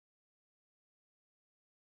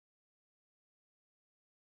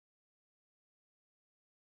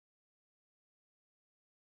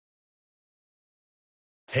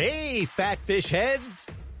Hey, fat fish heads!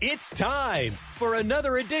 It's time for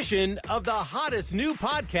another edition of the hottest new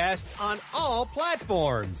podcast on all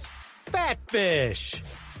platforms, Fat Fish.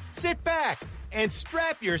 Sit back and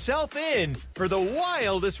strap yourself in for the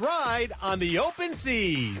wildest ride on the open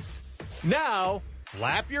seas. Now,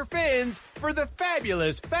 flap your fins for the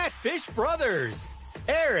fabulous Fat Fish brothers,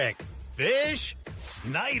 Eric Fish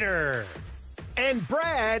Snyder and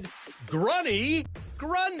Brad Grunny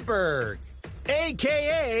Grunberg,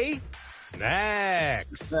 a.k.a.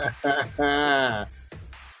 Snacks.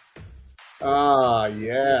 Oh,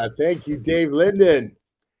 yeah. Thank you, Dave Linden.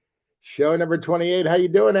 Show number 28. How you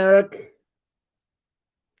doing, Eric?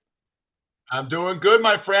 I'm doing good,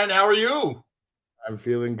 my friend. How are you? I'm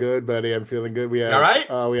feeling good, buddy. I'm feeling good. All right?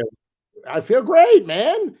 I feel great,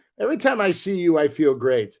 man. Every time I see you, I feel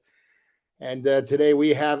great. And today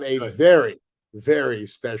we have a very, very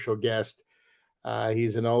special guest.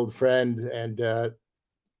 He's an old friend and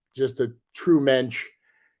just a true mensch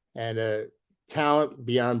and a talent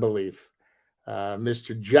beyond belief.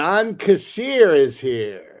 Mr. John Kassir is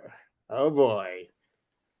here. Oh, boy.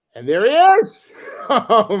 And there he is.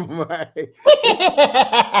 Oh, my.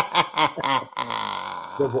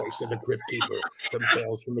 The voice of the Crypt Keeper from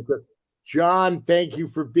Tales from the Crypt. John, thank you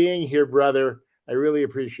for being here, brother. I really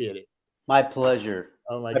appreciate it. My pleasure.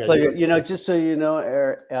 Oh, my My God. pleasure. You know, just so you know,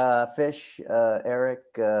 Eric, Eric,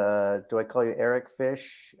 do I call you Eric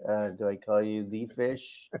Fish? Do I call you the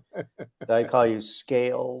Fish? Do I call you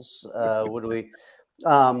Scales? What do we?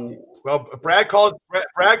 Well, Brad calls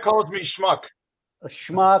me Schmuck. A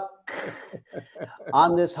schmuck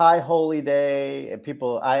on this high holy day, and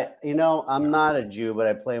people. I'm not a Jew, but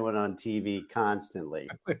I play one on TV constantly.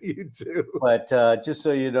 You too. But just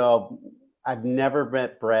so you know, I've never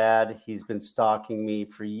met Brad. He's been stalking me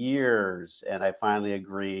for years, and I finally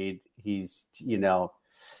agreed. He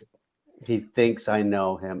thinks I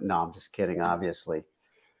know him. No, I'm just kidding, obviously.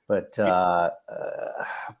 But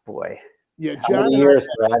boy, Yeah, how John. many years,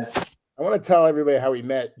 Brad? I want to tell everybody how we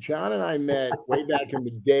met. John and I met way back in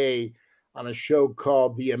the day on a show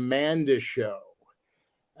called The Amanda Show.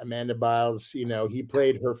 Amanda Biles, he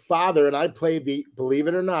played her father, and I played believe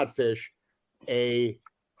it or not, Fish, a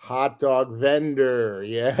hot dog vendor.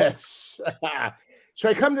 Yes. So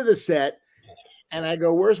I come to the set, and I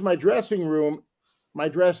go, where's my dressing room? My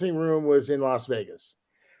dressing room was in Las Vegas.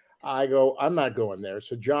 I go, I'm not going there.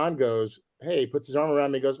 So John goes, hey, puts his arm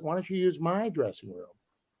around me, goes, why don't you use my dressing room?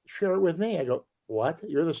 Share it with me. I go, what?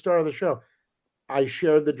 You're the star of the show. I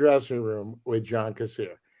shared the dressing room with John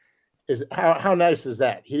Kassir. How nice is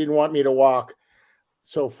that? He didn't want me to walk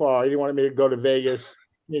so far. He didn't want me to go to Vegas,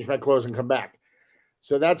 change my clothes, and come back.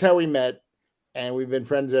 So that's how we met, and we've been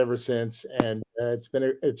friends ever since. And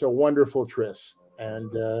it's a wonderful tryst.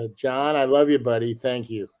 And John, I love you, buddy. Thank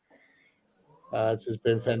you. This has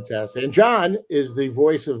been fantastic. And John is the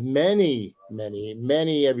voice of many, many,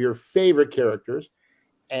 many of your favorite characters.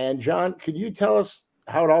 And John, could you tell us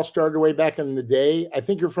how it all started way back in the day? I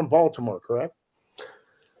think you're from Baltimore, correct?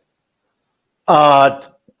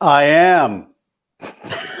 I am. There's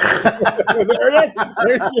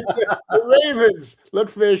the Ravens. Look,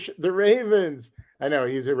 Fish, the Ravens. I know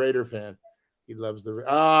he's a Raider fan. He loves the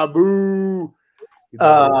boo.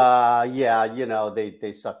 Yeah,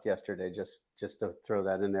 they sucked yesterday. Just to throw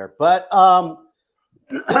that in there, but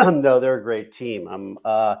no, they're a great team.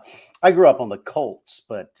 I grew up on the Colts,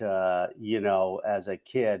 but as a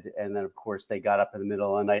kid, and then of course they got up in the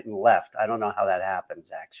middle of the night and left. I don't know how that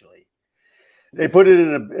happens. Actually, they put it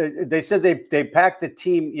in they said they packed the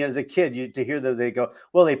team. As a kid, to hear that they go,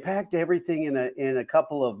 well, they packed everything in a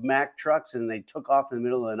couple of Mack trucks and they took off in the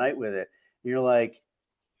middle of the night with it. You're like,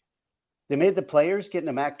 they made the players get in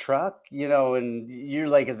a Mack truck, and you're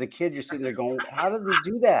like, as a kid, you're sitting there going, how did they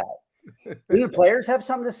do that? Didn't the players have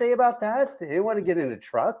something to say about that? They didn't want to get in a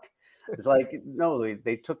truck. It's like, no,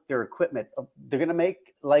 they took their equipment. They're going to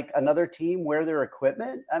make like another team wear their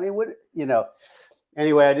equipment. I mean,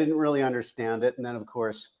 anyway, I didn't really understand it. And then of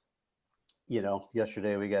course,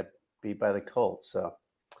 yesterday we got beat by the Colts. So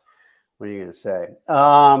what are you going to say?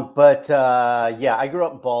 Yeah, I grew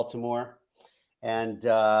up in Baltimore, and,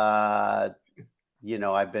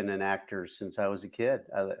 I've been an actor since I was a kid.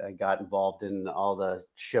 I got involved in all the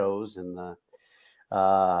shows and the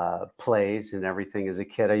plays and everything as a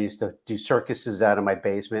kid. I used to do circuses out of my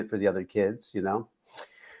basement for the other kids,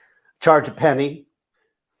 charge a penny,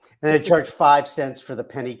 and then charge 5 cents for the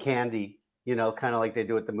penny candy, kind of like they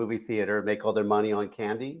do at the movie theater, make all their money on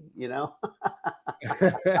candy,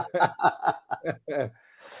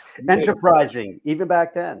 Enterprising, even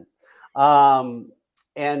back then.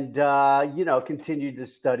 continued to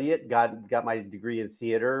study it. Got my degree in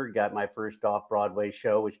theater. Got my first off-Broadway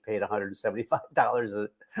show, which paid $175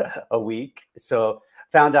 a week. So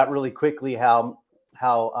found out really quickly how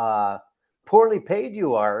poorly paid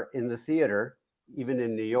you are in the theater, even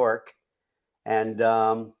in New York. And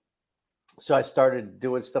so I started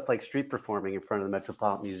doing stuff like street performing in front of the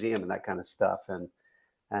Metropolitan Museum and that kind of stuff, and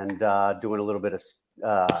doing a little bit of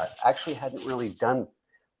actually hadn't really done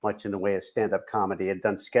much in the way of stand-up comedy. I'd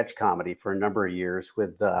done sketch comedy for a number of years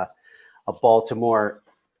with a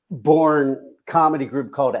Baltimore-born comedy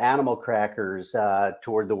group called Animal Crackers,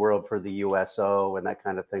 toured the world for the USO and that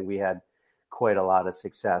kind of thing. We had quite a lot of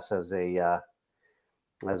success as a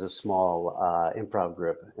small improv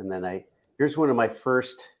group. And then here's one of my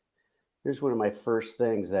first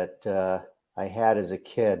things that I had as a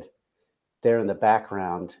kid. There in the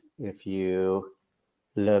background, if you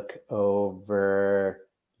look over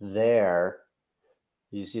there,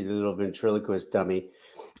 you see the little ventriloquist dummy.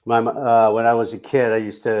 When I was a kid, I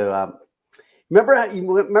used to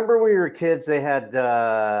remember when you were kids, they had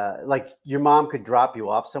like your mom could drop you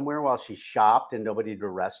off somewhere while she shopped and nobody'd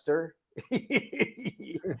arrest her.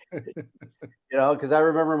 Because I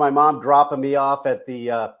remember my mom dropping me off at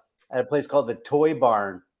a place called the Toy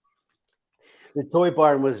Barn. The Toy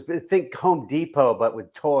Barn was, think Home Depot, but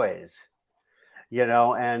with toys,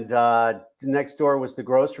 and next door was the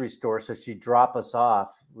grocery store. So she'd drop us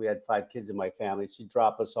off. We had 5 kids in my family. She'd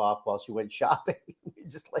drop us off while she went shopping. We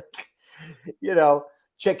just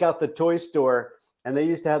check out the toy store. And they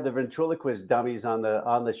used to have the ventriloquist dummies on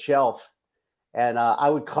the shelf. And I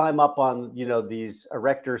would climb up on, these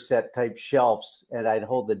erector set type shelves, and I'd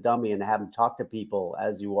hold the dummy and have them talk to people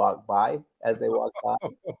as they walk by. Oh my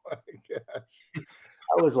gosh.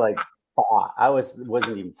 I was like, I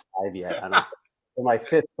wasn't even 5 yet. For my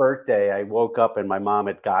 5th birthday, I woke up and my mom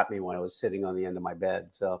had got me when I was sitting on the end of my bed.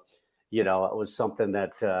 So, it was something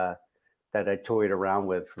that I toyed around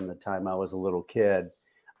with from the time I was a little kid,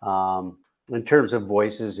 in terms of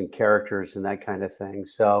voices and characters and that kind of thing.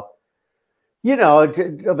 So,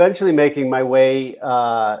 eventually making my way,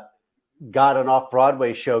 got an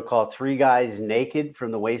off-Broadway show called 3 Guys Naked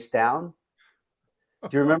from the Waist Down.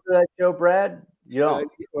 Do you remember that show, Brad? Well,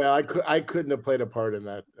 I couldn't have played a part in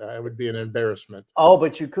that. It would be an embarrassment. Oh,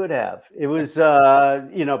 but you could have. It was,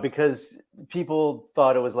 because people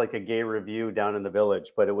thought it was like a gay review down in the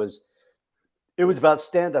village, but it was about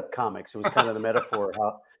stand-up comics. It was kind of the metaphor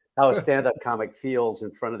how a stand-up comic feels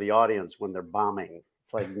in front of the audience when they're bombing.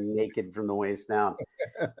 It's like naked from the waist down.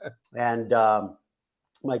 And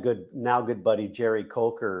my good buddy Jerry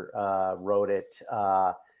Colker wrote it,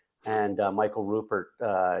 and Michael Rupert,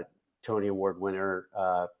 Tony Award winner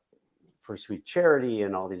for Sweet Charity,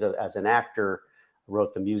 and all these other, as an actor,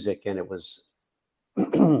 wrote the music, and it was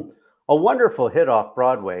a wonderful hit off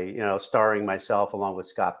Broadway. Starring myself along with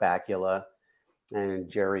Scott Bakula and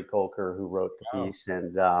Jerry Colker, who wrote the piece,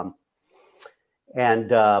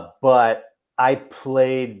 but I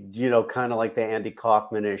played, kind of like the Andy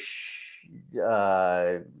Kaufman-ish,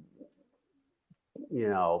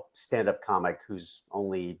 stand-up comic whose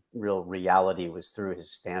only real reality was through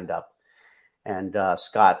his stand-up. And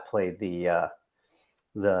Scott played the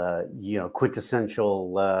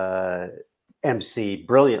quintessential MC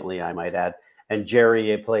brilliantly, I might add. And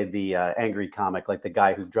Jerry played the angry comic, like the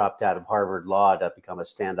guy who dropped out of Harvard Law to become a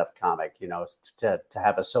stand-up comic, to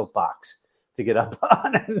have a soapbox to get up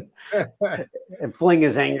on and fling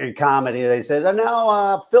his angry comedy. They said, and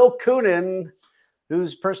now Phil Coonan,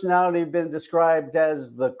 whose personality had been described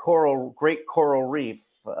as the great coral reef,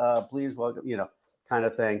 please welcome, kind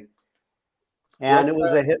of thing. And it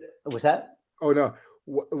was a hit. Was that? Oh, no.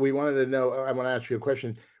 We wanted to know, I want to ask you a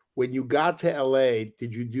question. When you got to LA,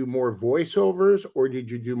 did you do more voiceovers or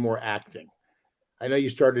did you do more acting? I know you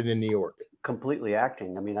started in New York. Completely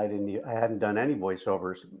acting. I mean, I hadn't done any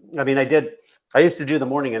voiceovers. I mean, I used to do the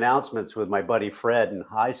morning announcements with my buddy Fred in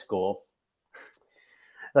high school.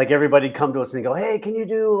 Like everybody come to us and go, hey, can you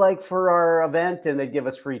do like for our event? And they'd give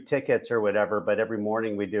us free tickets or whatever. But every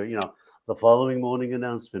morning we do, the following morning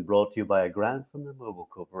announcement brought to you by a grant from the Mobile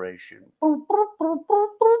Corporation.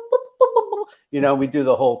 We do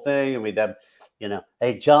the whole thing, and we'd have,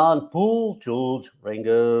 hey, John, Poole, George,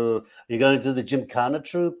 Ringo, you're going to the Gymkhana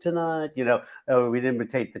troupe tonight? We'd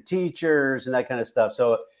imitate the teachers and that kind of stuff.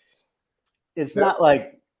 So it's not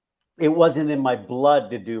like it wasn't in my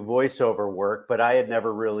blood to do voiceover work, but I had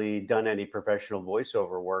never really done any professional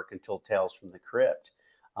voiceover work until Tales from the Crypt.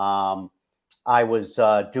 I was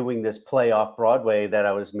doing this play off Broadway that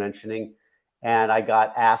I was mentioning, and I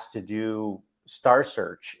got asked to do Star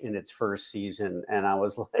Search in its first season. And I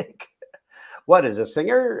was like, what is a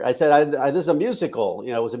singer? I said, this is a musical.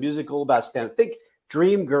 You know, it was a musical about stand-up. Think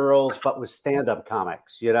Dream Girls, but with stand-up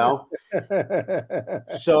comics, you know?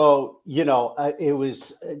 So, you know, it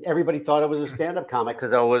was, everybody thought it was a stand-up comic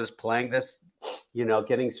because I was playing this, you know,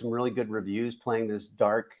 getting some really good reviews, playing this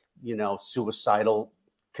dark, you know, suicidal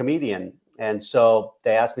comedian. And so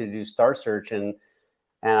they asked me to do Star Search, and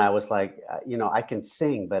I was like, you know, I can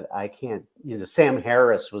sing, but I can't, you know, Sam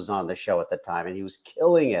Harris was on the show at the time and he was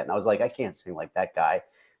killing it. And I was like, I can't sing like that guy. And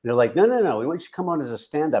they're like, no, we want you to come on as a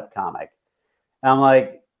stand-up comic. And I'm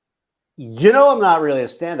like, you know, I'm not really a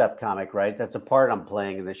stand-up comic, right? That's a part I'm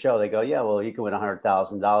playing in the show. They go, yeah, well, you can win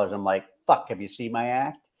 $100,000. I'm like, fuck, have you seen my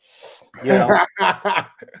act? You know?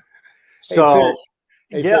 So,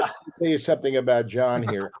 Hey, Fish, I'll tell you something about John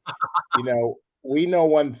here. You know, we know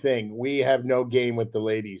one thing. We have no game with the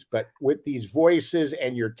ladies, but with these voices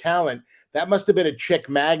and your talent, that must have been a chick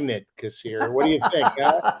magnet, Kassir. What do you think?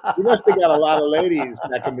 Huh? You must have got a lot of ladies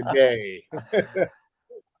back in the day.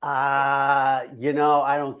 You know,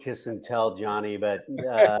 I don't kiss and tell, Johnny, but you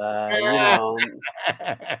know,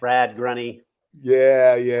 Brad Grunny.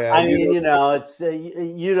 Yeah. I mean, you know, it's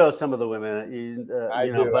you know, some of the women, you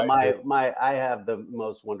know, but I have the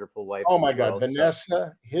most wonderful wife. Oh my God,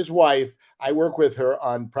 Vanessa, his wife. I work with her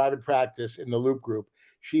on private practice in the Loop group.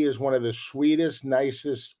 She is one of the sweetest,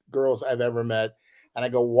 nicest girls I've ever met. And I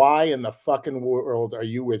go, why in the fucking world are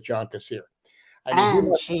you with John Kassir? I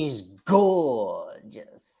mean, she's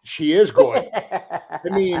gorgeous. She is gorgeous. I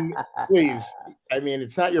mean, please. I mean,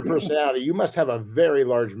 it's not your personality. You must have a very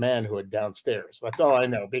large manhood downstairs. That's all I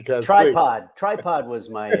know. Because Tripod was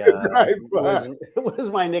my was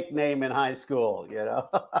my nickname in high school. You know.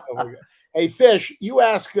 Oh my God. Hey, Fish, you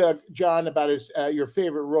ask John about his your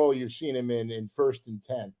favorite role you've seen him in First and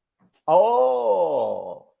 10.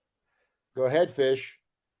 Oh, go ahead, Fish.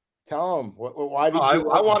 Tell him why did you?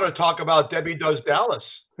 I want to talk about Debbie Does Dallas.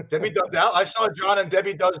 Debbie Does Dallas. I saw John and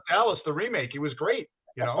Debbie Does Dallas, the remake. It was great.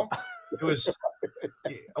 You know, it was.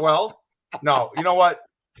 Well, no, you know what,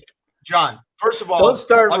 John. First of all, don't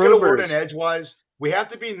start I'll rumors. get a word in edgewise. We have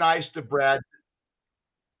to be nice to Brad.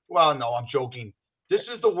 Well, no, I'm joking. This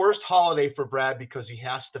is the worst holiday for Brad because he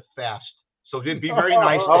has to fast. So be very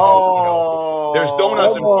nice to him. You know? There's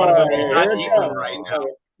donuts in front of him. He's not eating right now.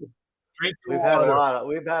 We've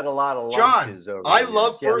had a lot of lunches over I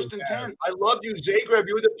love First and 10. I love you, Zagreb.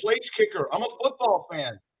 You were the place kicker. I'm a football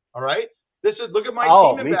fan. All right. Look at my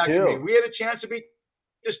team in back of me. We had a chance to beat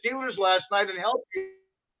the Steelers last night and help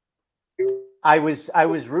you. I was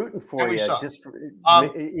rooting for you. Just for,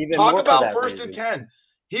 even talk more about for that First reason. and 10.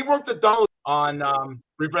 He worked the double on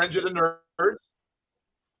Revenge of the Nerds.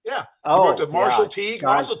 Yeah. He worked with Marshall Teague.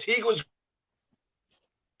 Marshall Teague was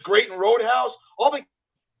great in Roadhouse. All the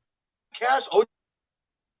cast, O.J.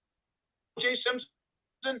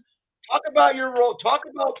 Simpson. Talk about your role. Talk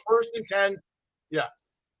about First and 10. Yeah.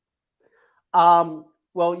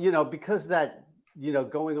 Well, you know, because that, you know,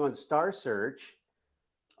 going on Star Search.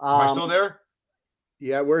 Am I still there?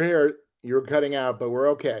 Yeah, we're here. You're cutting out, but we're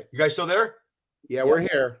okay. You guys still there? Yeah, we're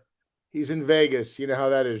here. He's in Vegas. You know how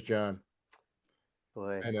that is, John.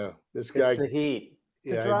 Boy, I know this guy. It's the heat.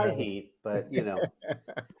 It's a dry heat, but you know.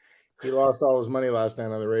 He lost all his money last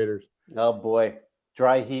night on the Raiders. Oh boy,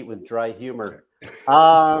 dry heat with dry humor.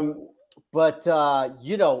 But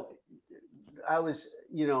you know, I was,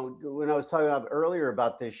 you know, when I was talking about earlier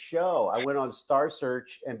about this show, I went on Star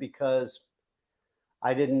Search, and because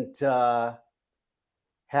I didn't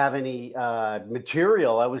have any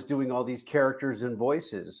material, I was doing all these characters and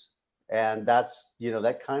voices, and that's, you know,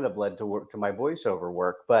 that kind of led to my voiceover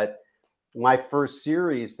work. But my first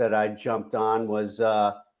series that I jumped on was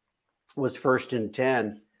First and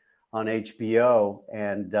 10 on HBO,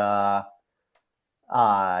 and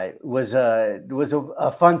was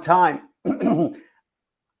a fun time.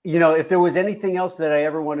 You know, if there was anything else that I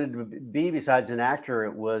ever wanted to be besides an actor,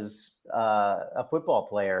 it was a football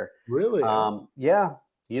player. Really? Yeah.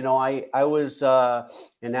 You know, I was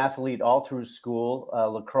an athlete all through school.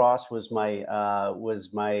 Lacrosse was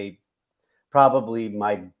probably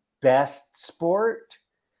my best sport.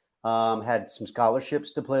 Had some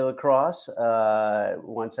scholarships to play lacrosse.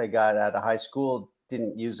 Once I got out of high school,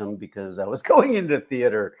 didn't use them because I was going into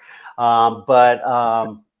theater. But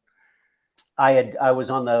I was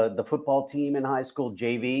on the football team in high school,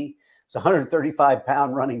 JV. It's a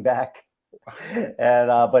 135-pound running back, and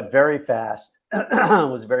but very fast.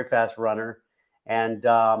 Was a very fast runner, and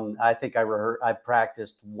I think I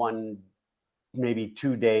practiced maybe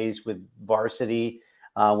 2 days with varsity.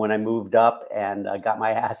 when I moved up and got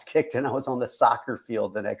my ass kicked, and I was on the soccer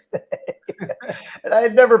field the next day. And I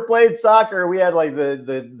had never played soccer. We had like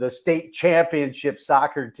the state championship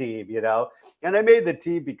soccer team, and I made the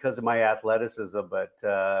team because of my athleticism, but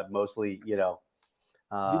mostly,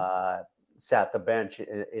 sat the bench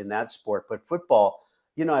in that sport. But football,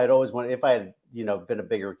 I'd always wanted, if I had, been a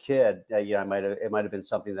bigger kid, it might have been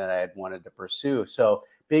something that I had wanted to pursue. So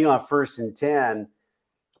being on 1st and 10,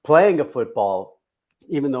 playing a football,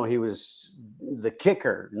 even though he was the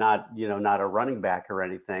kicker, not a running back or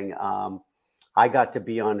anything, I got to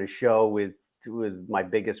be on a show with my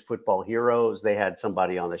biggest football heroes. They had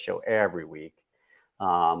somebody on the show every week,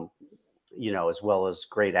 as well as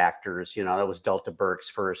great actors. That was Delta Burke's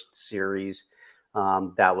first series.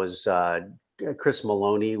 That was Chris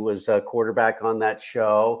Maloney was a quarterback on that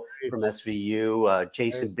show from SVU.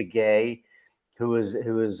 Jason Begay, who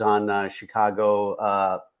was on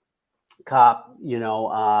Chicago Cop,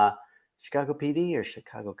 Chicago PD or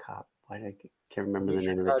Chicago Cop. I can't remember the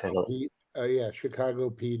name of the title.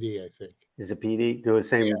 Chicago PD, I think. Is it PD? Do the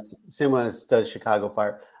same one as does Chicago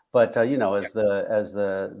Fire, but as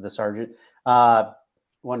the sergeant,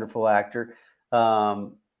 wonderful actor.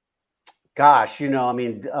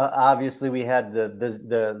 Obviously we had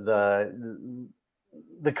the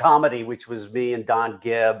comedy, which was me and Don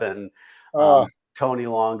Gibb and Tony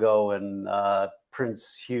Longo and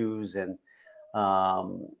Prince Hughes and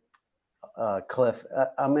Cliff.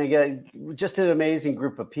 Just an amazing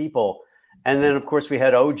group of people. And then, of course, we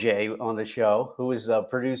had OJ on the show, who was a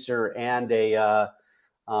producer and an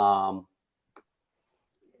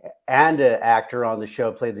actor on the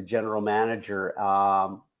show, played the general manager,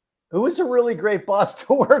 who was a really great boss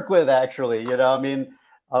to work with, actually.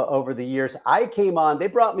 Over the years, I came on. They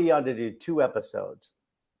brought me on to do 2 episodes,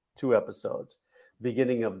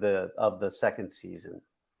 beginning of the second season,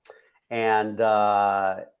 and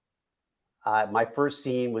my first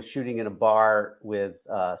scene was shooting in a bar with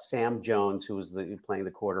Sam Jones, who was playing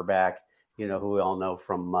the quarterback, who we all know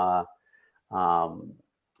from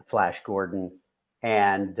Flash Gordon,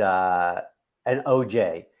 and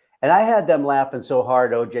OJ. And I had them laughing so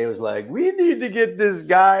hard. OJ was like, "We need to get this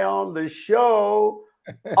guy on the show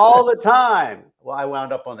all the time." Well, I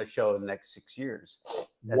wound up on the show in the next 6 years.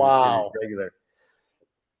 Wow. Regular.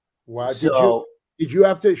 Wow. So, did you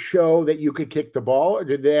have to show that you could kick the ball, or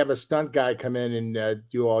did they have a stunt guy come in and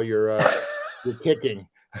do all your kicking?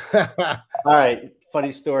 All right.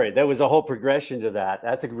 Funny story. There was a whole progression to that.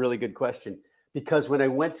 That's a really good question. Because when I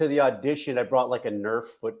went to the audition, I brought like a Nerf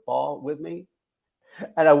football with me.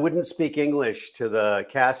 And I wouldn't speak English to the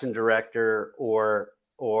casting director or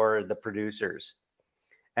the producers.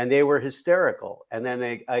 And they were hysterical. And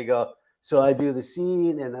then I go, so I do the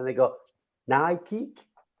scene, and then they go, "Now I kick.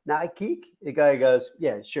 The guy goes,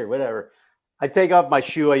 "Yeah, sure, whatever." I take off my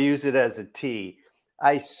shoe. I use it as a tee.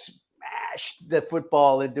 I smashed the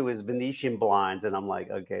football into his Venetian blinds. And I'm like,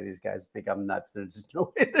 okay, these guys think I'm nuts. There's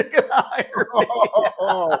no way they're going to hire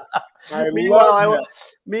me.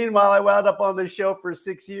 Meanwhile, I wound up on the show for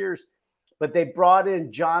 6 years. But they brought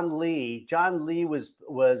in John Lee. John Lee was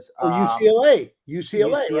UCLA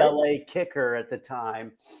right? Kicker at the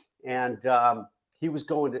time. And he was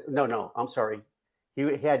going to, no, I'm sorry.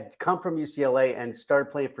 He had come from UCLA and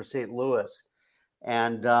started playing for St. Louis.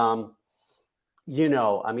 And, the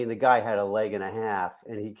guy had a leg and a half,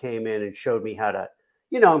 and he came in and showed me how to,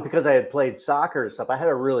 because I had played soccer and stuff, I had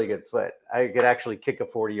a really good foot. I could actually kick a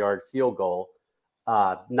 40-yard field goal,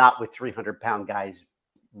 not with 300-pound guys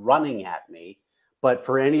running at me, but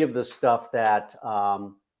for any of the stuff that,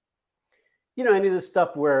 any of the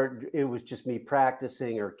stuff where it was just me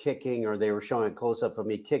practicing or kicking, or they were showing a close-up of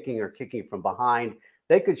me kicking or kicking from behind,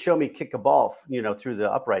 they could show me kick a ball, through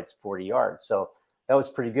the uprights 40 yards. So that was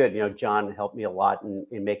pretty good. John helped me a lot in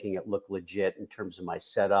making it look legit in terms of my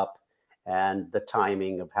setup and the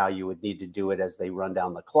timing of how you would need to do it as they run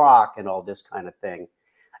down the clock and all this kind of thing.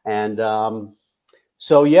 And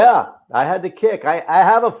so, yeah, I had to kick. I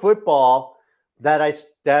have a football that I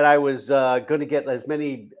was going to get as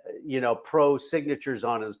many, pro signatures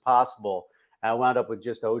on as possible. I wound up with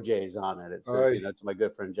just OJ's on it. It says, to my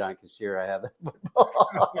good friend John Kassir, I have that football.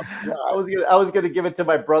 I was gonna give it to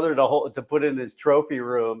my brother to put in his trophy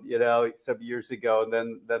room, some years ago, and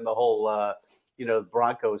then the whole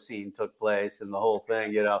Bronco scene took place and the whole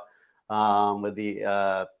thing, with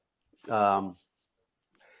the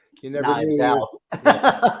you never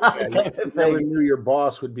knew your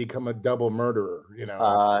boss would become a double murderer,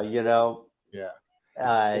 Yeah.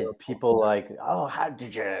 People like, "Oh, how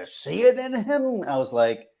did you see it in him?" I was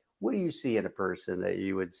like, what do you see in a person that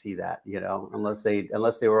you would see that, you know, unless they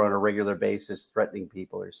were on a regular basis threatening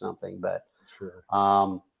people or something. But, Sure.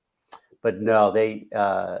 But no, they,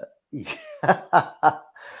 yeah,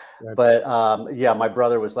 my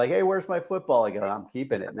brother was like, "Hey, where's my football?" I go, "I'm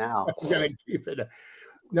keeping it now." I'm gonna keep it.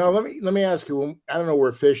 No, let me ask you. I don't know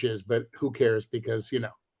where Fish is, but who cares? Because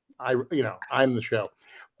I'm the show.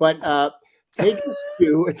 But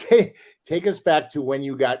take us back to when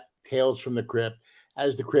you got Tales from the Crypt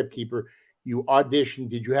as the Crypt Keeper. You auditioned.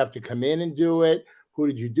 Did you have to come in and do it? Who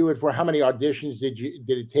did you do it for? How many auditions did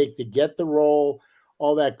it take to get the role?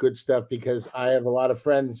 All that good stuff. Because I have a lot of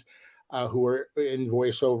friends who are in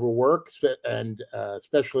voiceover work, and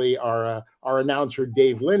especially our announcer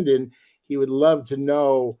Dave Linden. He would love to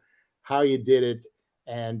know how you did it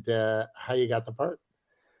and how you got the part.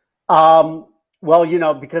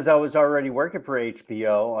 Well, because I was already working for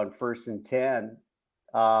HBO on First and 10,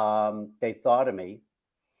 they thought of me.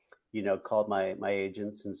 Called my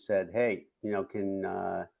agents and said, "Hey,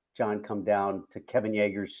 can John come down to Kevin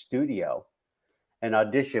Yeager's studio and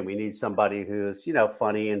audition? We need somebody who's,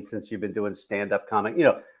 funny. And since you've been doing stand-up comic,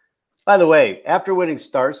 by the way, after winning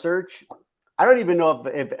Star Search, I don't even know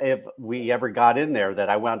if we ever got in there that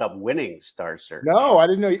I wound up winning Star Search. No, I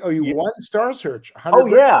didn't know. Oh, you won Star Search. Oh,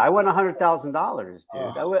 yeah. I won $100,000, dude.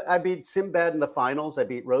 Oh. I beat Sinbad in the finals. I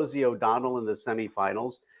beat Rosie O'Donnell in the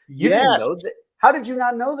semifinals. You didn't know that? How did you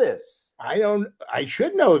not know this? I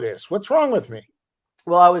should know this. What's wrong with me?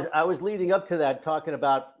 Well, I was leading up to that, talking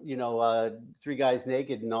about, Three Guys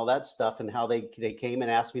Naked and all that stuff, and how they came and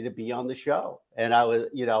asked me to be on the show. And I was,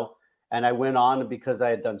 and I went on, because I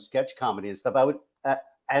had done sketch comedy and stuff. I would,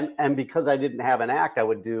 and because I didn't have an act, I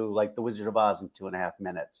would do like The Wizard of Oz in 2.5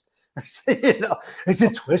 minutes. It's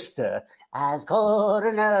a twister. As cold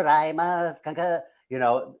and I must conquer,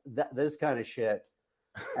 this kind of shit.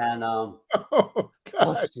 And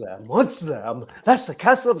what's them? That's the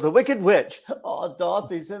castle of the Wicked Witch. Oh,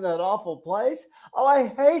 Dorothy's in that awful place. Oh, I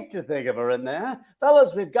hate to think of her in there.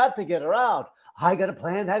 Fellas, we've got to get her out. I got a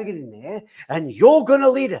plan how to get in there, and you're gonna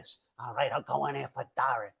lead us. All right, I'll go in here for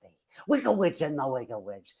Dorothy. Wicked Witch and the Wicked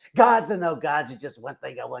Witch. Gods and no gods is just one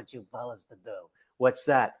thing I want you fellas to do. What's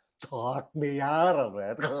that? Talk me out of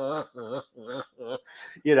it.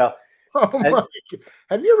 Oh my God.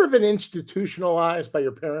 Have you ever been institutionalized by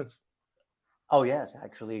your parents? Oh, yes,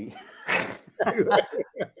 actually.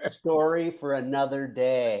 Story for another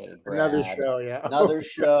day, Brad. Another show, yeah. Another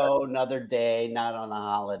show, another day, not on a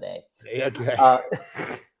holiday. Okay.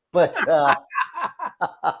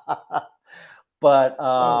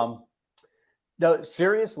 No,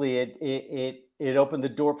 seriously, it opened the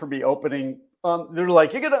door for me opening. They're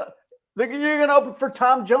like, you're gonna open for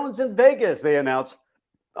Tom Jones in Vegas, they announced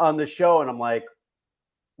on the show, and I'm like,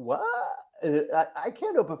 what? I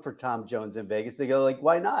can't open for Tom Jones in Vegas. They go like,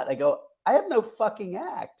 why not? I go, I have no fucking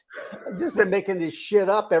act. I've just been making this shit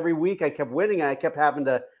up every week. I kept winning. I kept having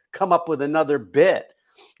to come up with another bit,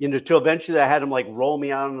 till eventually I had them like roll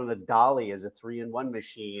me out on a dolly as a 3-in-1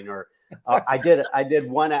 machine. Or I did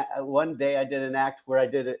one day I did an act where I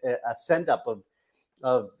did a send up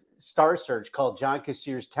of Star Search called John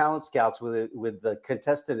Kassir's Talent Scouts with the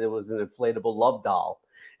contestant. It was an inflatable love doll.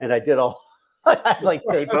 And I did I had like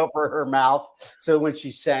tape over her mouth. So when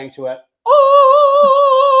she sang, she went,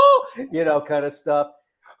 oh, kind of stuff.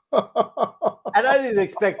 And I didn't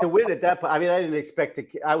expect to win at that point. I mean, I didn't expect to.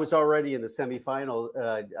 I was already in the semifinal,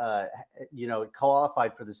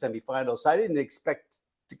 qualified for the semifinal. So I didn't expect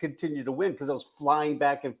to continue to win, because I was flying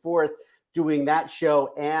back and forth doing that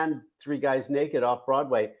show and Three Guys Naked off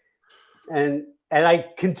Broadway. And I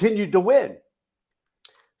continued to win.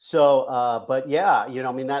 So, but yeah,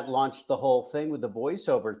 that launched the whole thing with the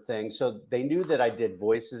voiceover thing. So they knew that I did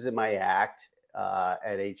voices in my act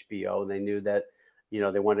at HBO. They knew that,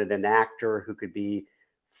 they wanted an actor who could be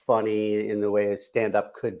funny in the way a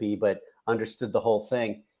stand-up could be, but understood the whole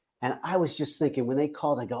thing. And I was just thinking, when they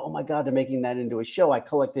called, I go, oh my God, they're making that into a show. I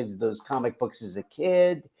collected those comic books as a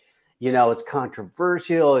kid. It's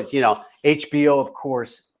controversial. HBO, of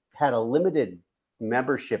course, had a limited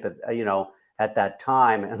membership at that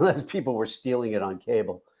time, unless people were stealing it on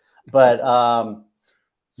cable. But, I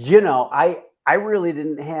really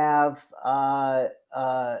didn't have,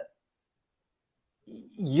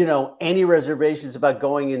 any reservations about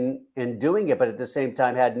going and doing it, but at the same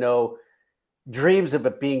time had no dreams of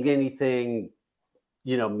it being anything,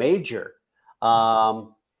 major.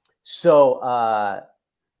 So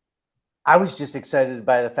I was just excited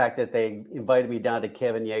by the fact that they invited me down to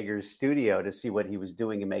Kevin Yeager's studio to see what he was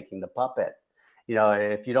doing in making the puppet.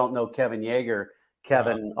 If you don't know Kevin Yeager,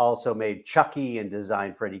 Kevin also made Chucky and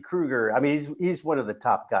designed Freddy Krueger. I mean, he's one of the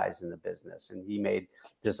top guys in the business, and he made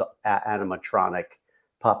this animatronic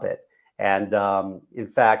puppet. And in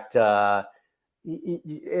fact, at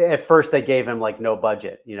first they gave him like no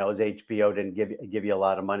budget. You know, as HBO didn't give you a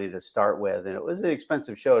lot of money to start with, and it was an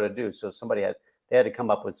expensive show to do. So they had to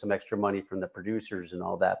come up with some extra money from the producers and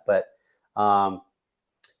all that. But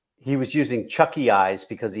he was using Chucky eyes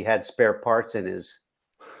because he had spare parts in his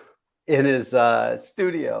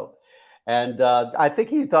studio. And I think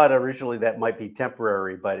he thought originally that might be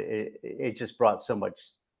temporary, but it just brought so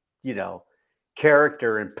much, you know,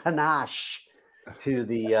 character and panache to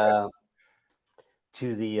the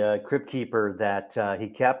Crypt Keeper that he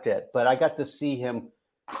kept it. But I got to see him,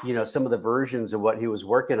 you know, some of the versions of what he was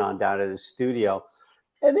working on down at his studio.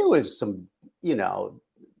 And there was some, you know,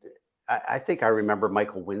 I think I remember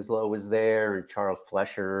Michael Winslow was there and Charles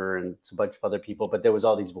Flesher and a bunch of other people, but there was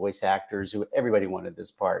all these voice actors who everybody wanted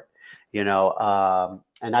this part, you know,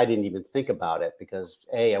 and I didn't even think about it because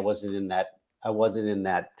I wasn't in that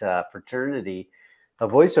fraternity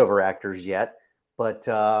of voiceover actors yet, but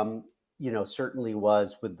you know, certainly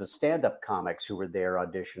was with the stand-up comics who were there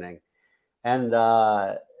auditioning, and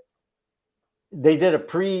they did a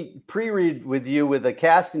pre-read with you with a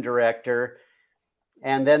casting director.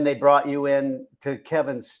 And then they brought you in to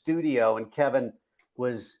Kevin's studio, and Kevin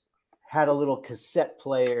had a little cassette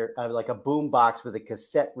player, like a boom box with a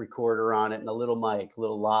cassette recorder on it and a little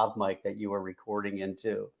lav mic that you were recording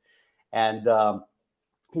into. And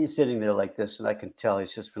he's sitting there like this, and I can tell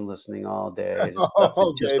he's just been listening all day. It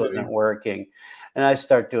just wasn't working. And I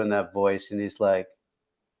start doing that voice, and he's like,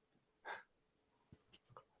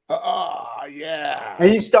 "Oh, yeah." And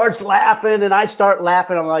he starts laughing, and I start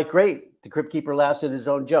laughing. I'm like, great. The Crypt Keeper laughs at his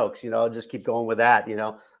own jokes, you know, I'll just keep going with that, you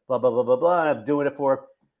know, blah, blah, blah, blah, blah. And I'm doing it for,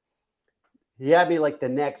 he had me like the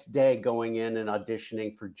next day going in and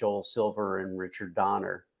auditioning for Joel Silver and Richard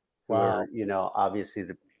Donner. Wow. Who were, you know, obviously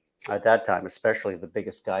at that time, especially the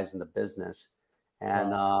biggest guys in the business.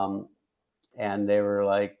 And, and they were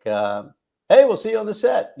like, hey, we'll see you on the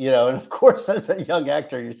set, you know? And of course, as a young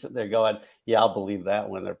actor, you're sitting there going, yeah, I'll believe that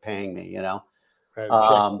when they're paying me, you know?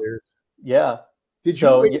 Yeah.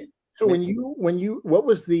 So when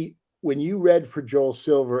you read for Joel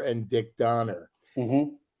Silver and Dick Donner,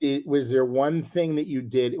 was there one thing that you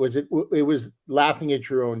did? It was laughing at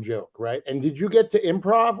your own joke, right? And did you get to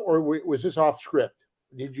improv, or was this off script?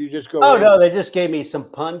 Did you just go? Oh no, they just gave me some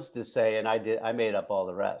puns to say, and I made up all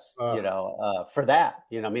the rest. You know, for that,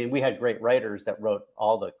 you know, I mean, we had great writers that wrote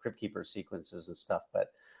all the Crypt Keeper sequences and stuff, but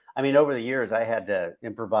I mean, over the years, I had to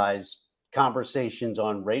improvise conversations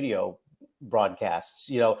on radio broadcasts.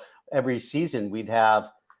 You know, every season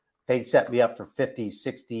they'd set me up for 50,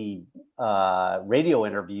 60 radio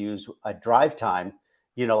interviews at drive time,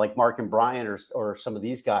 you know, like Mark and Brian or some of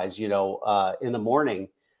these guys, you know, in the morning,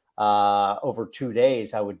 over 2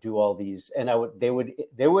 days, I would do all these, and they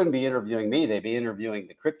wouldn't be interviewing me. They'd be interviewing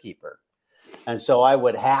the Crypt Keeper. And so I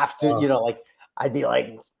would have to, you know, like, I'd be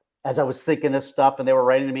like, as I was thinking of stuff and they were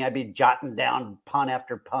writing to me, I'd be jotting down pun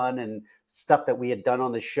after pun and stuff that we had done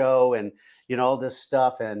on the show and, you know, all this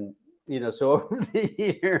stuff. And, you know, so over the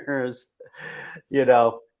years,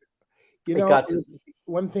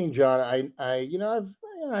 one thing, John,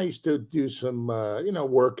 I used to do some,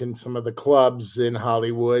 work in some of the clubs in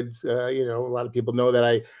Hollywood. A lot of people know that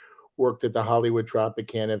I worked at the Hollywood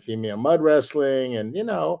Tropicana Female Mud Wrestling, and,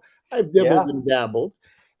 I've dibbled and dabbled.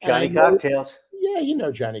 Johnny Cocktails. Yeah,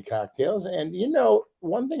 Johnny Cocktails. And,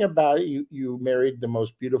 one thing about it, you married the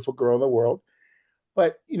most beautiful girl in the world.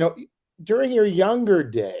 But, during your younger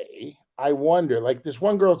day, I wonder, like this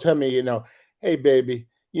one girl told me, hey, baby,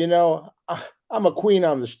 I'm a queen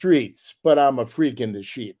on the streets, but I'm a freak in the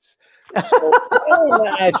sheets. So I want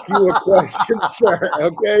to ask you a question, sir.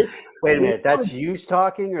 Okay. Wait a minute. That's you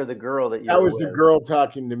talking, or the girl that you? That was the girl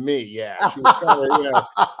talking to me. Yeah, she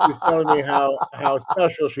was telling me how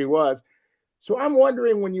special she was. So I'm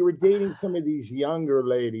wondering, when you were dating some of these younger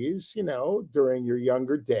ladies, during your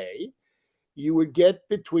younger day, you would get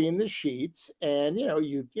between the sheets, and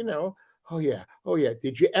oh yeah.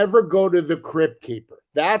 Did you ever go to the Crypt Keeper?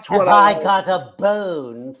 That's what I got a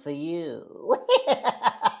bone for you.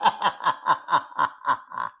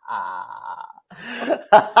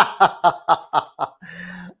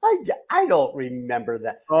 I don't remember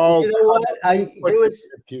that. Oh, you know what? There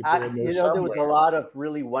was a lot of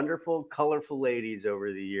really wonderful, colorful ladies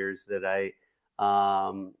over the years that I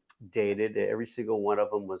dated. Every single one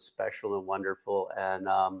of them was special and wonderful, and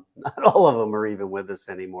not all of them are even with us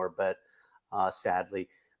anymore, but sadly.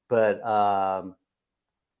 But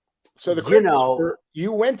So the Crypt Keeper,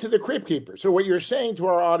 you went to the Crypt Keeper. So what you're saying to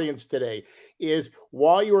our audience today is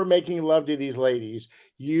while you were making love to these ladies,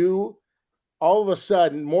 you all of a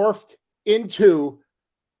sudden morphed into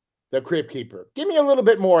the Crypt Keeper. Give me a little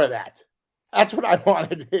bit more of that. That's what I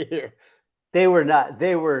wanted to hear.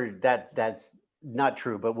 That's not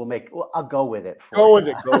true, but I'll go with it. Go with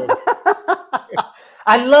it.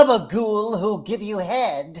 I love a ghoul who'll give you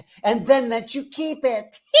head and then let you keep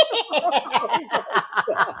it.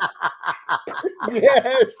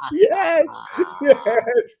 Yes,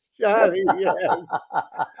 Johnny, yes.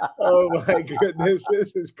 Oh my goodness,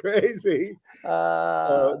 this is crazy.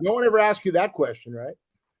 No one ever asked you that question, right?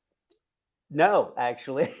 No,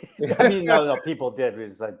 actually. I mean, no, people did. It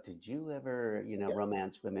was like, did you ever,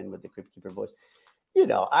 romance women with the Crypt Keeper voice? There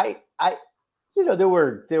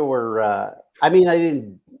were, I mean, I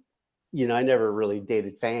didn't, I never really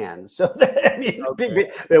dated fans. So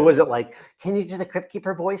it wasn't like, can you do the Crypt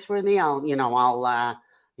Keeper voice for me? I'll do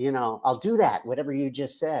that. Whatever you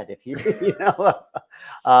just said. If you,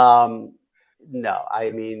 no,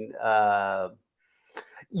 I mean,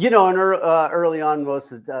 and early on,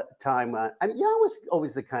 most of the time, I was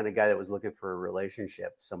always the kind of guy that was looking for a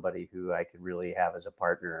relationship, somebody who I could really have as a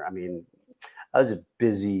partner. I mean, I was a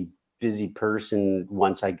busy person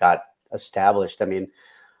once I got established. I mean,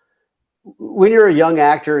 when you're a young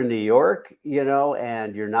actor in New York,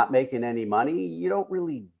 and you're not making any money, you don't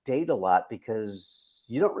really date a lot because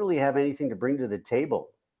you don't really have anything to bring to the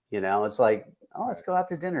table. It's like, oh, let's go out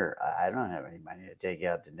to dinner. I don't have any money to take you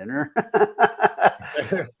out to dinner.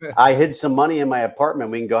 I hid some money in my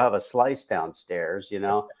apartment. We can go have a slice downstairs,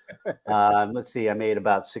 Let's see. I made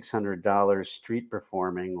about $600 street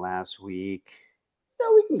performing last week.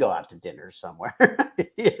 We can go out to dinner somewhere,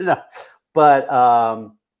 But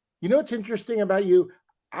what's interesting about you?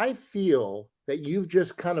 I feel that you've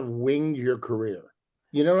just kind of winged your career.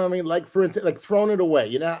 You know what I mean? Like, for instance, like thrown it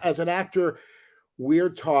away. As an actor, we're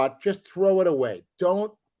taught just throw it away.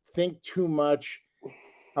 Don't think too much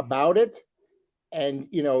about it, and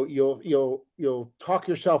you'll talk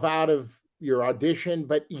yourself out of your audition.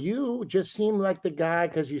 But you just seem like the guy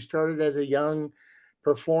because you started as a young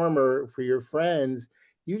performer for your friends.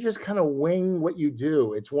 You just kind of wing what you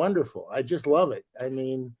do. It's wonderful. I just love it. I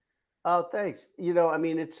mean, oh, thanks.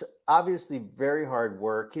 It's obviously very hard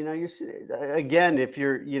work. You see, again, if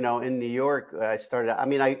you're, in New York,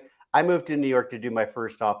 I moved to New York to do my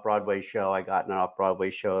first off-Broadway show. I got an off-Broadway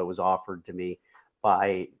show. It was offered to me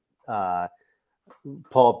by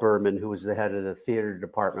Paul Berman, who was the head of the theater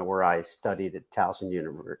department where I studied at Towson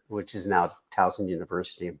University, which is now Towson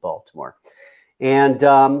University in Baltimore. And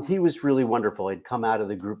he was really wonderful. He'd come out of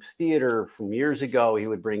the group theater from years ago. He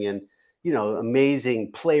would bring in,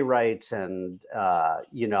 amazing playwrights and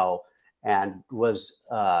was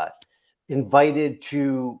invited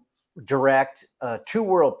to direct 2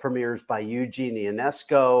 world premieres by Eugene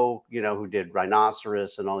Ionesco, who did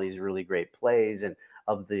Rhinoceros and all these really great plays and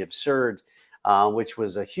of the absurd, which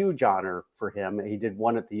was a huge honor for him. He did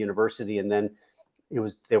one at the university, and then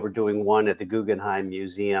they were doing one at the Guggenheim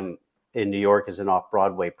Museum in New York as an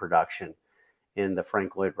off-Broadway production in the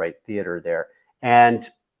Frank Lloyd Wright Theater there. And,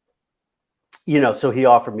 so he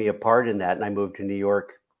offered me a part in that, and I moved to New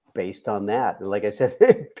York based on that. And like I said,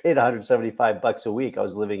 paid $175 a week. I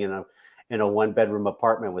was living in a 1-bedroom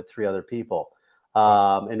apartment with 3 other people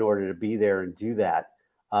in order to be there and do that.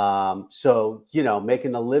 So,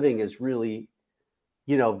 making a living is really,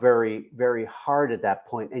 very, very hard at that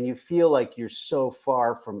point. And you feel like you're so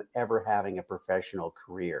far from ever having a professional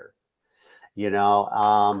career.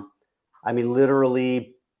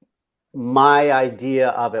 Literally, my idea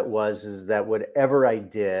of it is that whatever I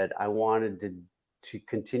did, I wanted to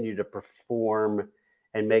continue to perform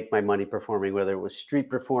and make my money performing, whether it was street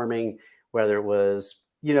performing, whether it was,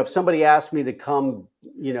 if somebody asked me to come,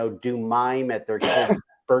 do mime at their kid's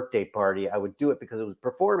birthday party, I would do it because it was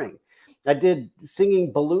performing. I did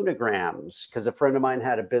singing balloonograms because a friend of mine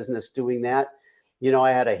had a business doing that.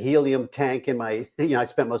 I had a helium tank in my, I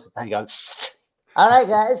spent most of the time going, all right,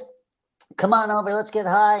 guys, come on over. Let's get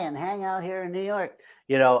high and hang out here in New York.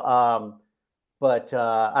 But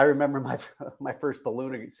I remember my first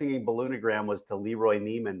singing balloonogram was to Leroy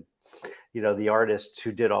Neiman, the artist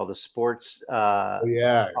who did all the sports art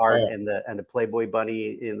and the Playboy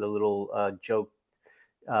bunny in the little joke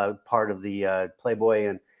part of the Playboy.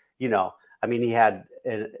 And, he had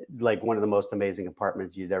like one of the most amazing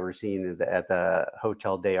apartments you'd ever seen at the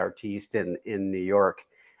Hotel des Artistes in New York.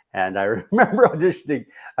 And I remember auditioning,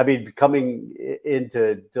 coming in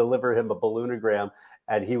to deliver him a balloonogram,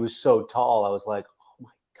 and he was so tall. I was like, oh my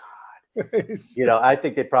God, I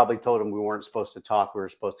think they probably told him we weren't supposed to talk. We were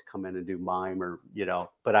supposed to come in and do mime or,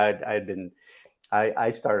 but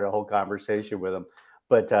I started a whole conversation with him,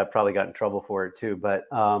 but probably got in trouble for it too. But,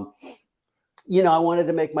 I wanted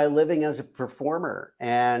to make my living as a performer.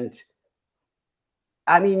 And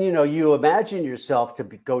I mean, you imagine yourself to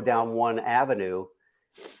go down one avenue,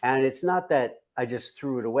 and it's not that I just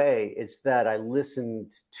threw it away. It's that I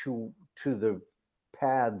listened to the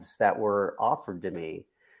paths that were offered to me.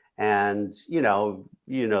 And,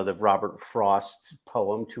 the Robert Frost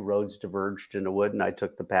poem, "Two roads diverged in a wood, and I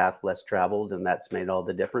took the path less traveled, and that's made all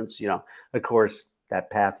the difference." Of course, that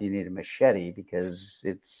path, you need a machete because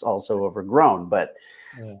it's also overgrown. But,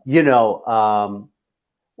 who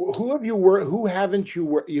have you worked? Who haven't you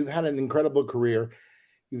worked? You've had an incredible career.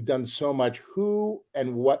 You've done so much. Who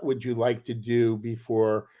and what would you like to do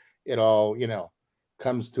before it all,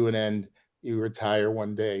 comes to an end? You retire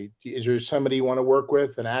one day. Is there somebody you want to work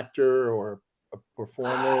with, an actor or a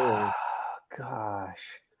performer? Or...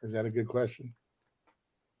 Gosh, is that a good question?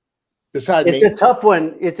 Besides, it's a tough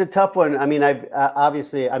one. It's a tough one. I mean,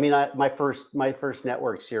 my first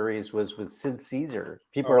network series was with Sid Caesar.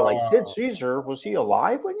 People are like, "Sid Caesar, was he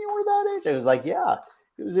alive when you were that age?" I was like, "Yeah."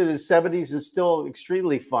 He was in his 70s and still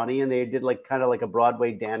extremely funny. And they did kind of like a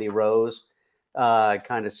Broadway Danny Rose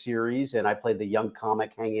kind of series. And I played the young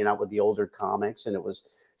comic hanging out with the older comics. And it was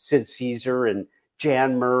Sid Caesar and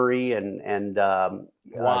Jan Murray and wow.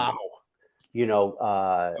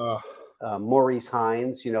 Maurice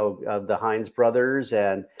Hines, the Hines brothers,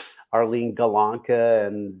 and Arlene Galanka,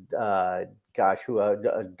 and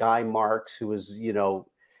Guy Marks, who was,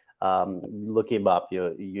 look him up,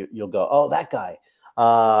 you'll go, "Oh, that guy."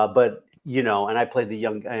 But and I played the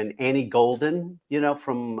young, and Annie Golden,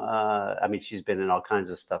 from she's been in all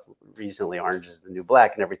kinds of stuff recently, Orange is the New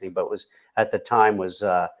Black and everything, but was at the time was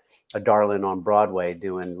a darling on Broadway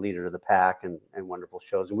doing Leader of the Pack and wonderful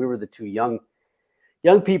shows. And we were the two young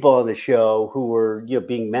people on the show who were,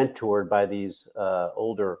 being mentored by these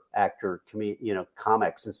older actor,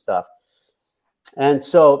 comics and stuff. And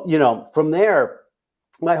so, from there,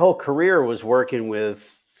 my whole career was working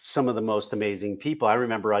with some of the most amazing people. I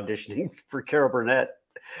remember auditioning for Carol Burnett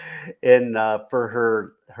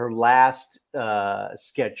for her last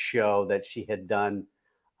sketch show that she had done,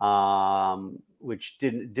 which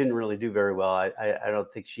didn't really do very well. I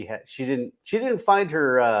don't think she didn't find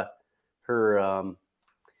her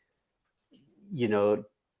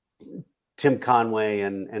Tim Conway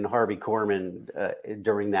and Harvey Korman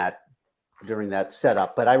during that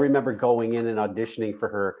setup. But I remember going in and auditioning for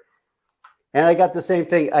her. And I got the same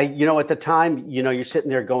thing. At the time, you're sitting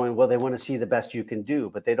there going, well, they want to see the best you can do,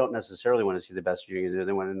 but they don't necessarily want to see the best you can do.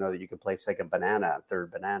 They want to know that you can play second banana,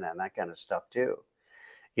 third banana, and that kind of stuff too.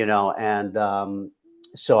 And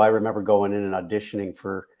so I remember going in and auditioning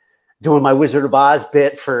for doing my Wizard of Oz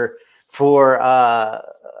bit for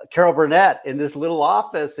Carol Burnett in this little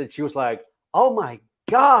office. And she was like, "Oh my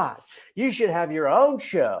God, you should have your own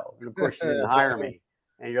show." And of course she didn't hire me.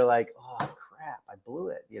 And you're like, "Oh crap, I blew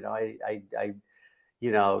it." I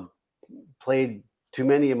played too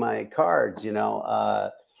many of my cards,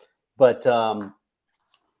 but so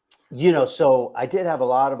I did have a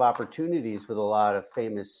lot of opportunities with a lot of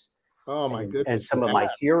famous, oh my goodness, and some of my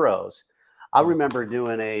heroes. I remember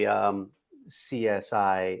doing a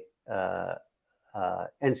CSI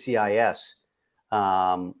NCIS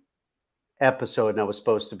episode, and I was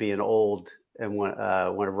supposed to be one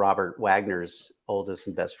of Robert Wagner's oldest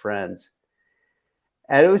and best friends.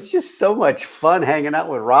 And it was just so much fun hanging out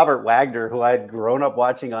with Robert Wagner, who I'd grown up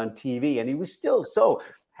watching on TV, and he was still so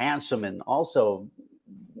handsome and also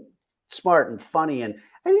smart and funny, and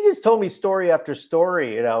he just told me story after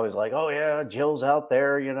story. I was like, "Oh yeah, Jill's out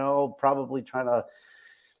there, probably trying to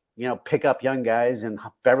pick up young guys in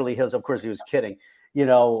Beverly Hills." Of course, he was kidding.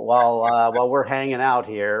 While we're hanging out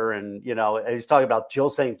here, and he's talking about Jill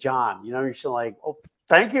St. John. You're still like, "Oh,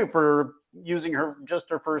 thank you for using just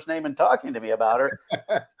her first name and talking to me about her."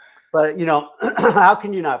 But how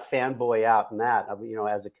can you not fanboy out in that?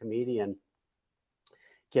 As a comedian,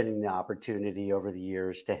 getting the opportunity over the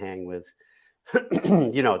years to hang with, at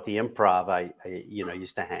the Improv, I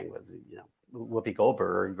used to hang with Whoopi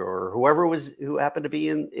Goldberg or who happened to be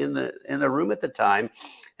in the room at the time,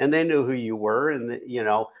 and they knew who you were, and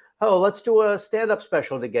 "Oh, let's do a stand-up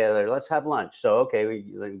special together. Let's have lunch." So okay, we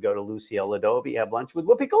go to Lucy Adobe, have lunch with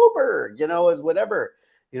Whoopi Goldberg. As whatever.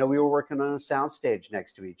 We were working on a soundstage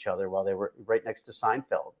next to each other while they were right next to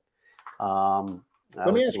Seinfeld.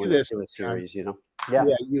 Let me ask you this: a series, yeah,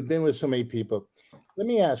 you've been with so many people. Let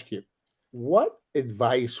me ask you, what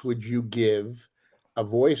advice would you give a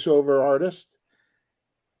voiceover artist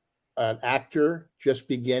an actor just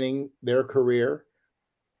beginning their career,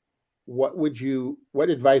 what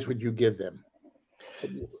advice would you give them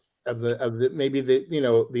of the maybe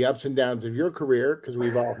the ups and downs of your career, because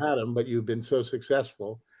we've all had them, but you've been so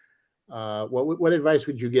successful. What advice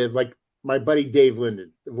would you give, like my buddy Dave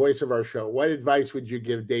Linden, the voice of our show? What advice would you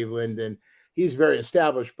give Dave Linden? He's very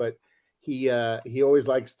established, but he always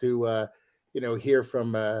likes to hear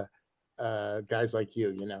from guys like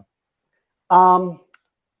you. I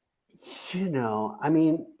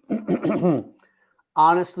mean,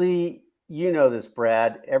 honestly, this,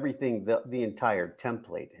 Brad, everything, the entire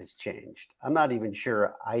template has changed. I'm not even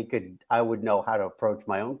sure I would know how to approach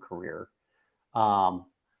my own career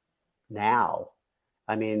now.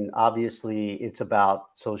 I mean, obviously it's about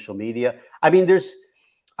social media. I mean,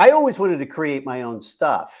 I always wanted to create my own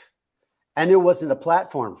stuff, and there wasn't a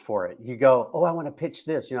platform for it. You go, oh, I want to pitch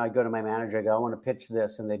this. I go to my manager, I go, I want to pitch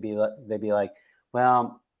this. And they'd be like,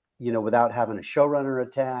 well, without having a showrunner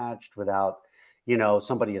attached, without,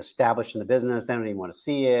 somebody established in the business, they don't even want to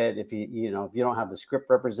see it. If you don't have the script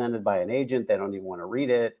represented by an agent, they don't even want to read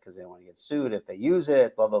it because they don't want to get sued if they use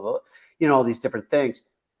it, blah, blah, blah, all these different things.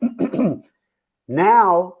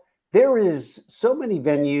 Now there is so many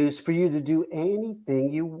venues for you to do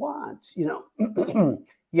anything you want,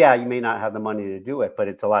 Yeah, you may not have the money to do it, but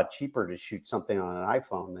it's a lot cheaper to shoot something on an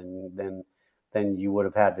iPhone than you would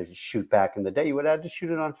have had to shoot back in the day. You would have had to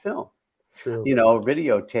shoot it on film. True.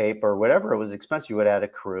 Videotape or whatever. It was expensive. You would have had a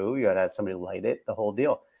crew. You would have had somebody light it, the whole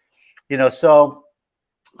deal. So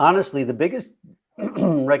honestly, the biggest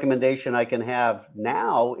recommendation I can have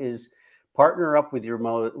now is partner up with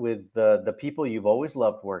the people you've always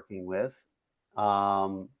loved working with,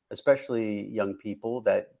 especially young people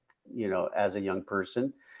that, as a young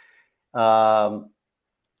person. I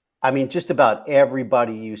mean, just about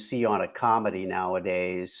everybody you see on a comedy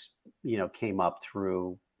nowadays, came up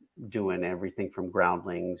through doing everything from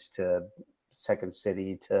Groundlings to Second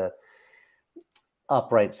City to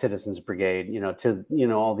Upright Citizens Brigade, to,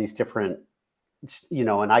 all these different,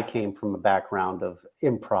 and I came from a background of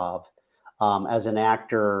improv. As an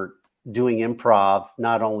actor, doing improv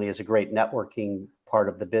not only is a great networking part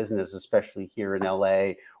of the business, especially here in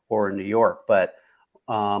LA or in New York, but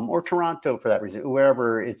or Toronto for that reason,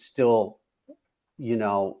 wherever it's still,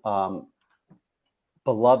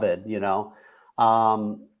 beloved,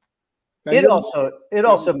 It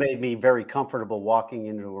also made me very comfortable walking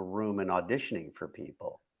into a room and auditioning for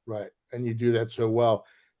people. Right. And you do that so well.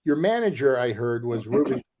 Your manager, I heard, was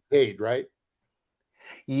Ruben Cade, right?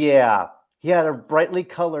 Yeah. He had a brightly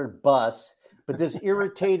colored bus, but this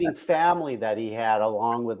irritating family that he had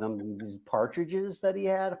along with him, these partridges that he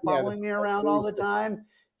had following me around all the time,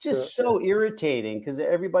 just so irritating, because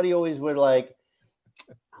everybody always would like,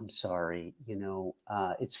 I'm sorry,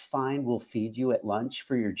 it's fine. We'll feed you at lunch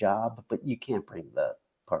for your job, but you can't bring the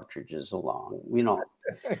partridges along. We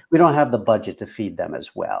don't have the budget to feed them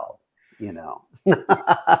as well, You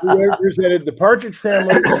represented the Partridge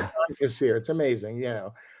Family and Kassir. It's amazing,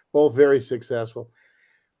 both very successful.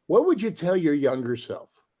 What would you tell your younger self?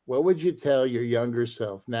 What would you tell your younger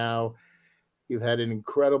self now? You've had an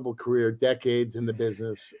incredible career, decades in the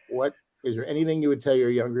business. Is there anything you would tell your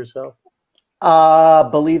younger self?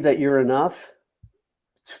 Believe that you're enough.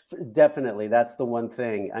 Definitely. That's the one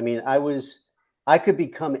thing. I mean, I could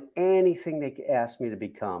become anything they asked me to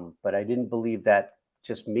become, but I didn't believe that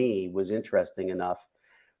just me was interesting enough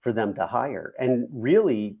for them to hire. And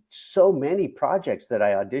really, so many projects that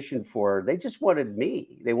I auditioned for, they just wanted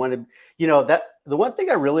me. They wanted, that the one thing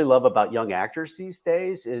I really love about young actors these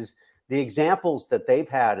days is the examples that they've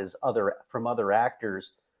had from other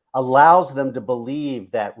actors allows them to believe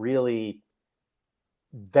that really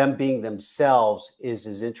them being themselves is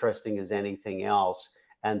as interesting as anything else,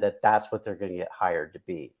 and that's what they're going to get hired to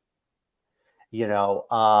be.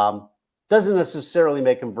 Doesn't necessarily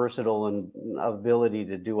make them versatile and ability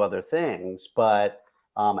to do other things, but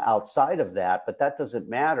outside of that, but that doesn't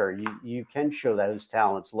matter. You can show those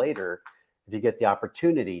talents later if you get the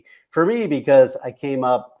opportunity. For me, because I came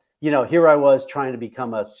up, here I was trying to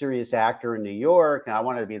become a serious actor in New York, and I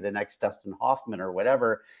wanted to be the next Dustin Hoffman or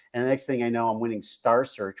whatever. And the next thing I know, I'm winning Star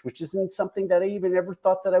Search, which isn't something that I even ever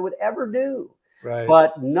thought that I would ever do. Right.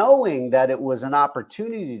 But knowing that it was an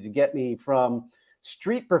opportunity to get me from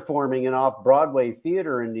street performing in off-Broadway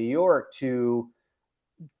theater in New York to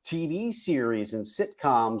TV series and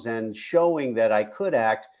sitcoms and showing that I could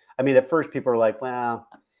act. I mean, at first people are like, well,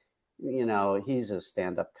 he's a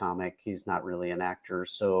stand-up comic. He's not really an actor.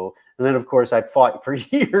 So, and then of course I fought for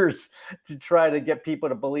years to try to get people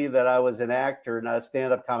to believe that I was an actor, not a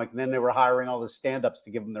stand-up comic. And then they were hiring all the stand-ups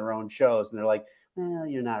to give them their own shows. And they're like, well,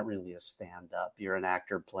 you're not really a stand-up. You're an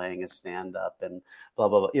actor playing a stand-up and blah,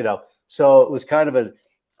 blah, blah, So it was kind of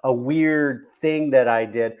a weird thing that I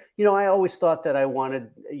did. I always thought that I wanted,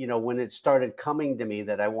 when it started coming to me,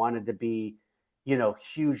 that I wanted to be,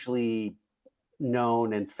 hugely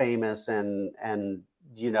known and famous and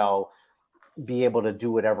be able to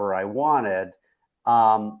do whatever I wanted.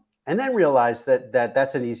 And then realized that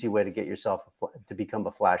that's an easy way to get yourself to become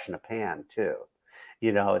a flash in a pan too.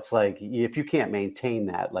 It's like, if you can't maintain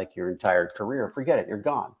that, like your entire career, forget it, you're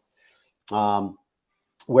gone.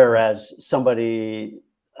 Whereas somebody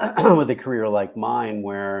with a career like mine,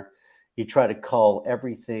 where you try to cull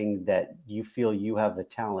everything that you feel you have the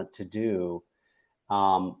talent to do,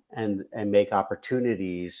 and make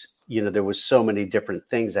opportunities. There was so many different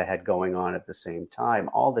things I had going on at the same time,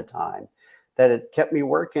 all the time, that it kept me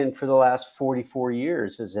working for the last 44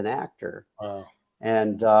 years as an actor. Wow.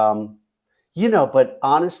 And, but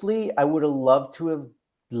honestly, I would have loved to have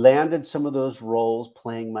landed some of those roles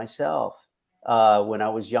playing myself when I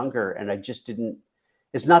was younger. And I just didn't,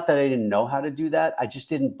 it's not that I didn't know how to do that. I just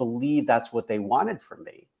didn't believe that's what they wanted from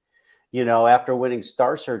me. After winning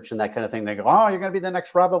Star Search and that kind of thing, they go, oh, you're going to be the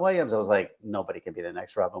next Robin Williams. I was like, nobody can be the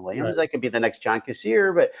next Robin Williams. Right. I can be the next John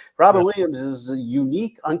Kassir, but Robin Williams is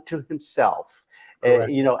unique unto himself,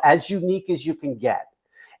 as unique as you can get.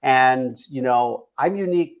 And, I'm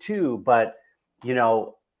unique too, but,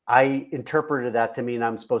 I interpreted that to mean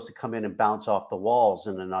I'm supposed to come in and bounce off the walls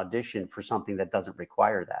in an audition for something that doesn't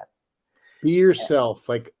require that. Be yourself.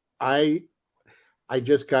 Like I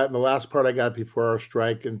just got in the last part I got before our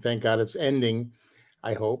strike, and thank God it's ending,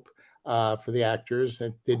 I hope, for the actors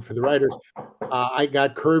and did for the writers. I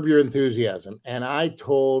got Curb Your Enthusiasm, and I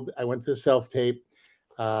went to self-tape.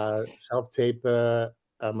 My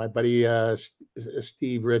buddy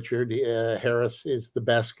Steve Richard Harris is the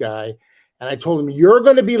best guy. And I told him, you're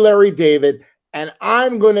going to be Larry David, and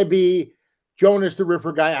I'm going to be Jonas the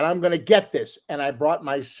Riffer guy, and I'm going to get this. And I brought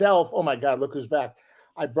myself, oh my God, look who's back.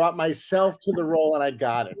 I brought myself to the role, and I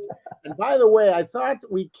got it. And by the way, I thought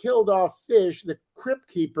we killed off Fish. The Crypt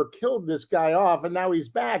Keeper killed this guy off, and now he's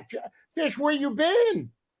back. Fish, where you been?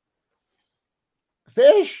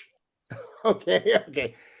 Fish?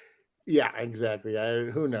 Okay. Yeah, exactly.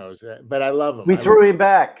 Who knows? But I love him. We threw him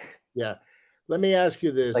back. Yeah. Let me ask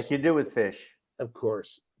you this. Like you do with Fish. Of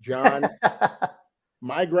course. John,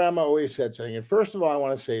 my grandma always said something. And first of all, I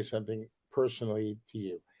want to say something personally to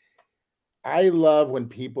you. I love when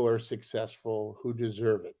people are successful who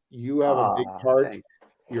deserve it. You have a big heart. Thanks.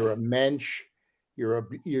 You're a mensch. You're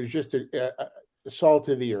just a salt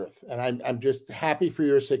of the earth. And I'm just happy for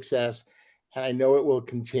your success. And I know it will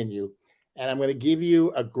continue. And I'm going to give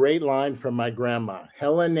you a great line from my grandma.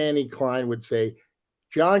 Helen Nanny Klein would say,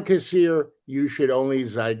 John Kassir, you should only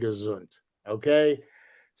sei gesund. Okay?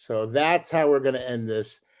 So that's how we're going to end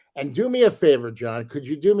this. And do me a favor, John. Could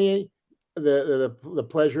you do me the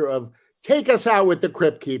pleasure of take us out with the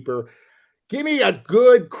Crypt Keeper? Give me a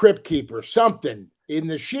good Crypt Keeper, something in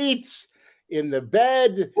the sheets, in the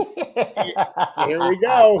bed. Here we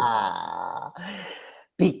go.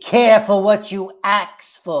 Be careful what you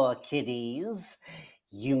ask for, kiddies.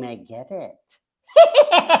 You may get it.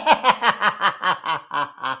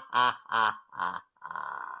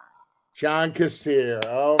 John Kassir.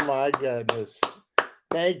 Oh my goodness.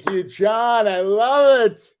 Thank you, John. I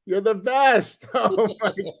love it. You're the best. Oh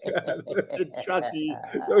my God. Chucky,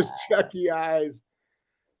 those Chucky eyes.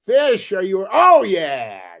 Fish, are you? Oh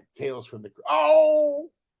yeah. Tales from the.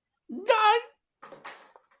 Oh, God.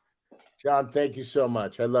 John, thank you so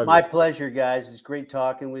much. I love you. My pleasure, guys. It's great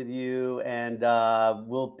talking with you. And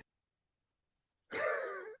we'll.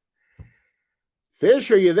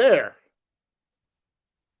 Fish, are you there?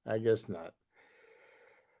 I guess not.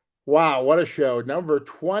 Wow, what a show. Number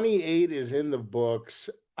 28 is in the books.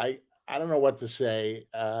 I don't know what to say.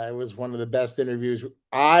 It was one of the best interviews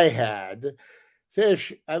I had.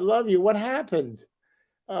 Fish, I love you. What happened?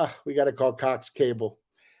 We got to call Cox Cable.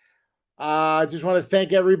 I just want to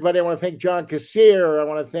thank everybody. I want to thank John Kassir. I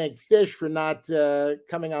want to thank Fish for not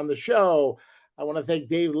coming on the show. I want to thank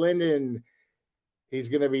Dave Linden. He's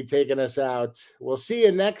going to be taking us out. We'll see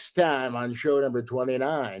you next time on show number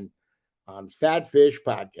 29 on Fat Fish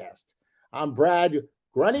Podcast. I'm Brad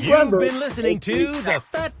Grunny Grunberg. You've been listening to the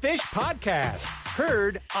Fat Fish Podcast,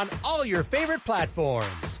 heard on all your favorite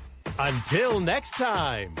platforms. Until next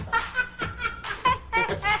time.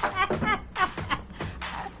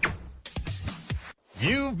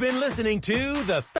 You've been listening to the